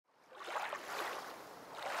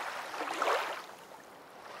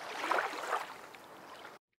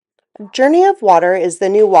Journey of Water is the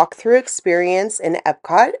new walkthrough experience in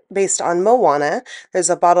Epcot based on Moana. There's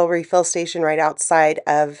a bottle refill station right outside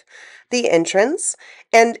of the entrance,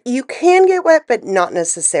 and you can get wet, but not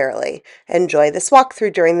necessarily. Enjoy this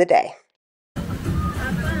walkthrough during the day.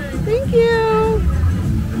 Thank you!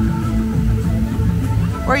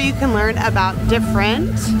 Where you can learn about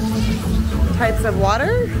different types of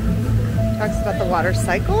water. Talks about the water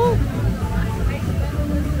cycle.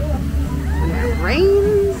 When it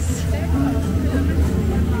rains.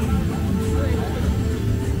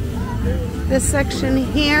 This section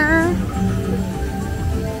here,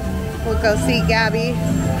 we'll go see Gabby.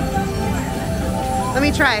 Let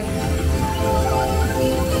me try.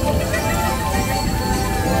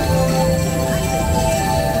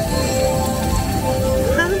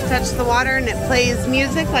 Touch the water and it plays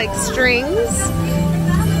music like strings.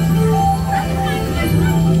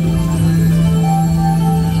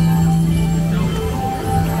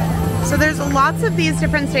 So there's lots of these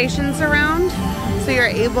different stations around. So you're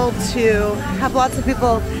able to have lots of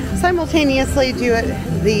people simultaneously do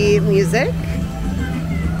the music.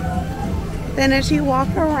 Then as you walk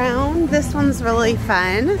around, this one's really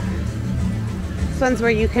fun. This one's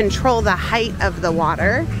where you control the height of the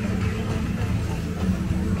water.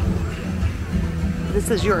 This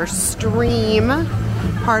is your stream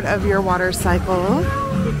part of your water cycle.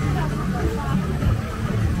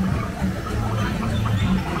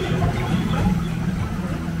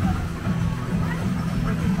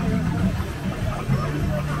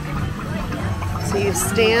 So you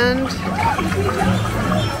stand.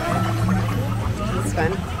 It's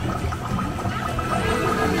fun.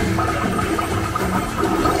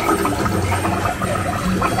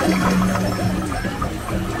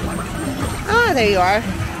 Ah, there you are.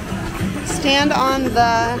 Stand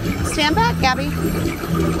back, Gabby.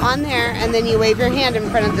 On there, and then you wave your hand in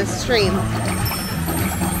front of the stream.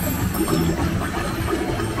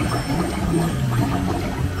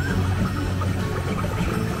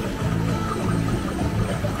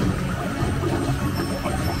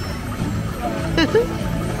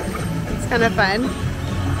 It's kind of fun.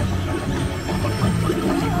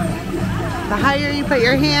 The higher you put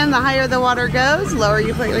your hand, the higher the water goes. The lower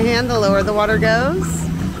you put your hand, the lower the water goes.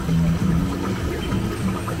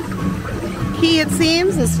 Key, it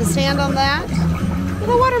seems, is to stand on that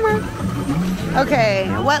little watermark. Okay,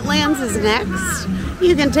 wetlands is next.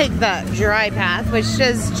 You can take the dry path, which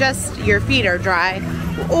is just your feet are dry,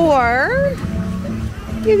 or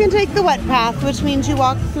you can take the wet path, which means you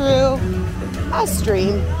walk through a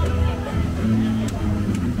stream.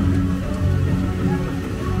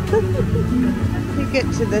 You get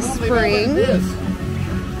to the spring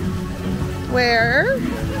where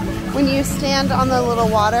when you stand on the little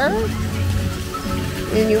water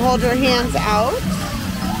and you hold your hands out,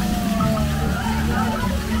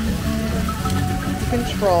 you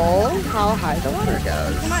control how high the water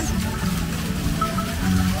goes.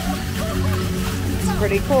 It's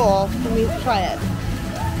pretty cool. Let me try it.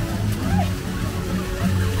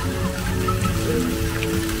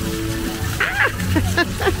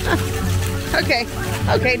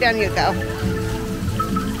 Okay, down you go.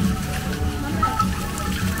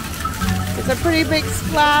 It's a pretty big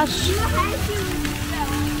splash.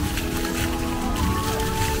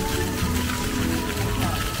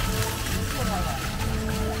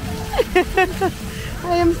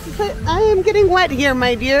 I am getting wet here,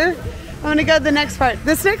 my dear. I'm gonna go to the next part.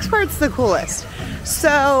 This next part's the coolest.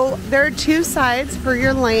 So there are two sides for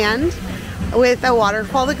your land with a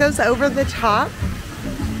waterfall that goes over the top,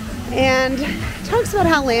 and it talks about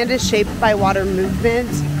how land is shaped by water movement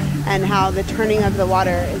and how the turning of the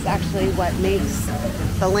water is actually what makes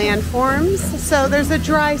the landforms. So there's a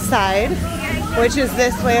dry side, which is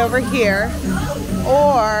this way over here,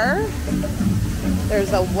 or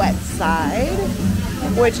there's a wet side,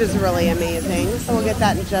 which is really amazing. So we'll get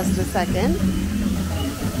that in just a second.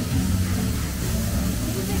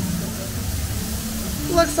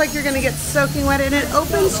 Looks like you're gonna get soaking wet, and it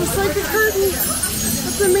opens just like a curtain.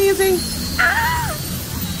 That's amazing. Ah!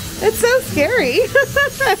 It's so scary. It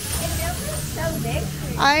so big.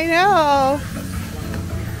 I know.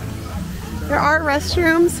 There are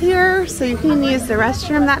restrooms here, so you can use the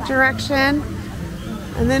restroom that direction.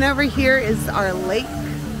 And then over here is our lake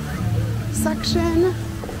section.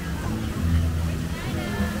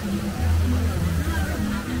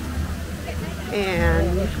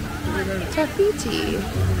 And Tafiti.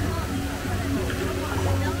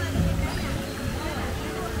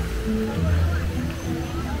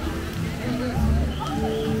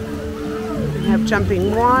 We have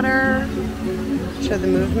jumping water, show the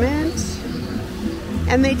movement.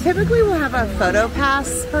 And they typically will have a photo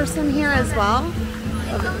pass person here as well.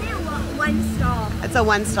 one stall. It's a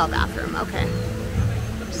one stall bathroom, okay.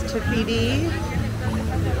 There's Tiffy D.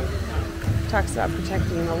 Talks about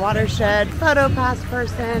protecting the watershed, photo pass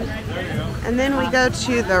person. And then we go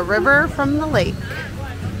to the river from the lake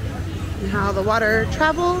and how the water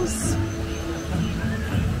travels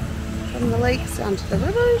from the lakes down to the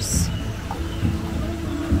rivers.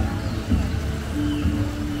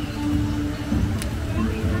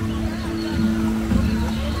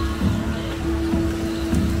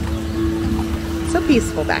 So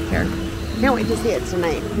peaceful back here. Can't wait to see it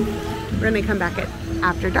tonight. We're gonna come back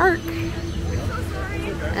after dark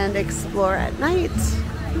and explore at night.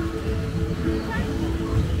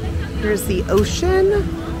 Here's the ocean.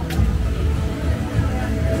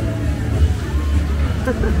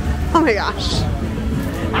 Oh my gosh.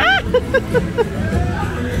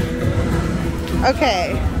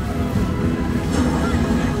 Okay.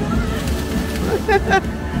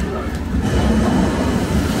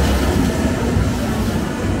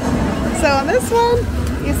 So on this one,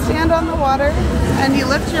 you stand on the water and you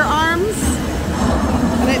lift your arms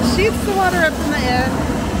and it shoots the water up in the air.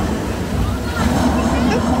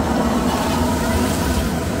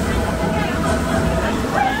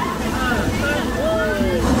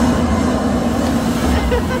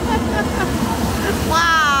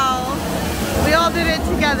 Wow, we all did it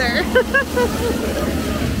together.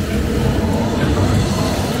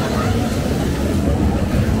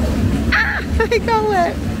 Ah, I got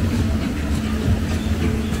wet.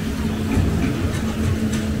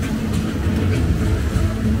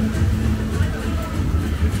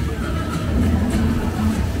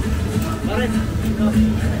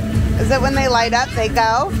 Is it when they light up, they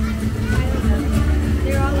go?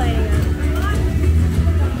 They're all lighting up.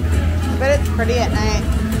 But it's pretty at night.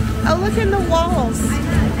 Oh, look in the walls.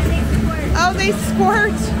 Oh, they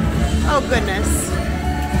squirt. Oh, goodness.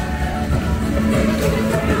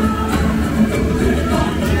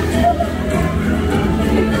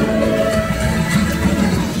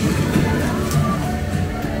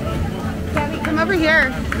 Gabby, come over here.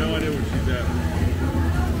 No idea where she's at.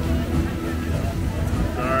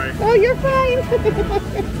 Sorry. Oh, you're fine.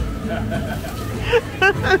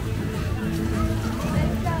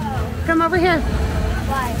 Come over here.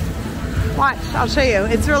 Why? Watch, I'll show you.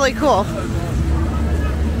 It's really cool.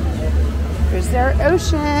 There's their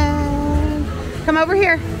ocean. Come over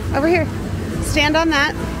here. Over here. Stand on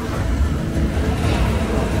that.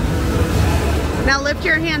 Now lift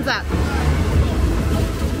your hands up.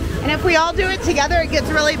 And if we all do it together, it gets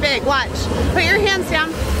really big. Watch. Put your hands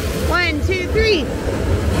down. 1, 2, 3.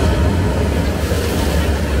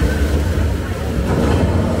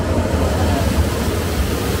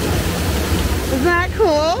 Isn't that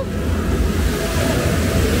cool?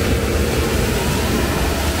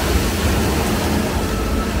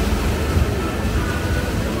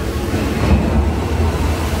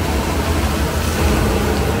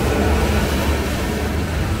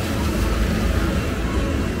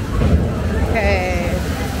 Okay.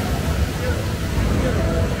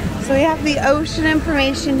 So we have the ocean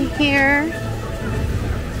information here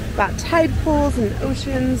about tide pools and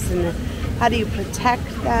oceans and how do you protect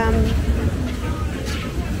them.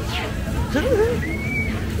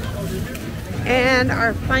 And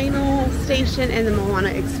our final station in the Moana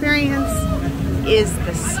experience is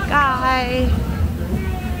the sky.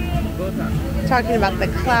 Talking about the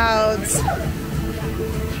clouds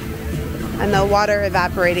and the water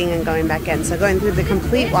evaporating and going back in. So going through the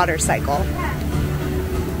complete water cycle.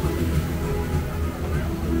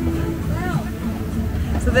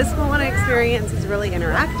 So this Moana experience is really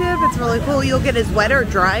interactive. It's really cool. You'll get as wet or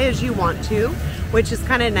dry as you want to, which is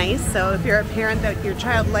kind of nice. So if you're a parent that your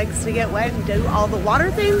child likes to get wet and do all the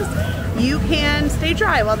water things, you can stay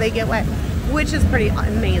dry while they get wet, which is pretty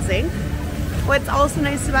amazing. What's also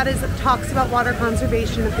nice about it is it talks about water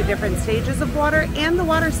conservation at the different stages of water and the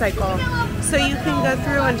water cycle. So you can go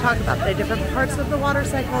through and talk about the different parts of the water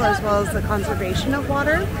cycle as well as the conservation of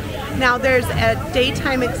water. Now there's a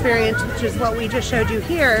daytime experience, which is what we just showed you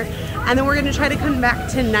here. And then we're going to try to come back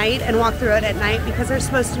tonight and walk through it at night because there's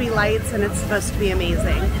supposed to be lights and it's supposed to be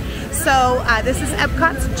amazing. So this is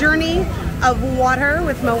Epcot's Journey of Water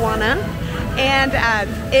with Moana. And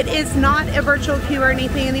it is not a virtual queue or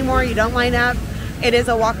anything anymore. You don't line up. It is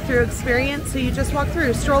a walk-through experience. So you just walk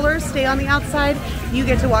through. Strollers stay on the outside. You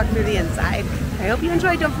get to walk through the inside. I hope you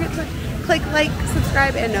enjoyed. Don't forget to click like,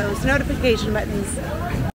 subscribe, and those notification buttons.